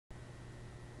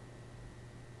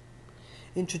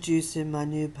Introducing my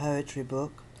new poetry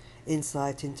book,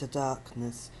 Insight into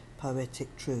Darkness,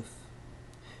 Poetic Truth,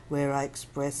 where I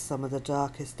express some of the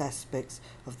darkest aspects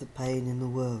of the pain in the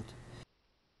world.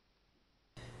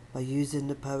 By using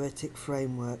the poetic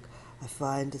framework, I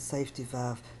find a safety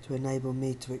valve to enable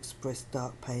me to express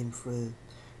dark pain through,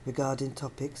 regarding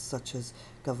topics such as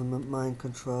government mind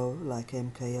control like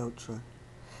MKUltra,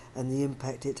 and the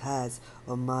impact it has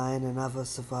on mine and other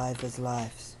survivors'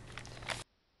 lives.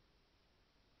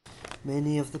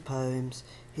 Many of the poems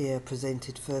here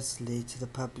presented firstly to the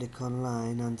public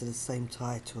online under the same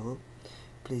title,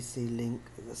 please see link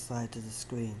at the side of the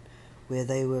screen, where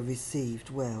they were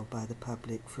received well by the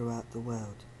public throughout the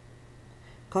world.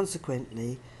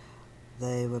 Consequently,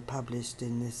 they were published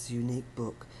in this unique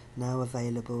book, now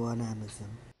available on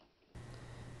Amazon.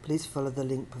 Please follow the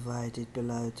link provided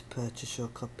below to purchase your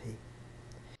copy.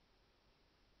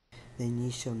 Then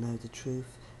ye shall know the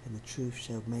truth, and the truth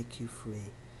shall make you free.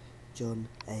 John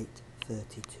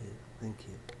 8:32. Thank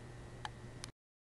you.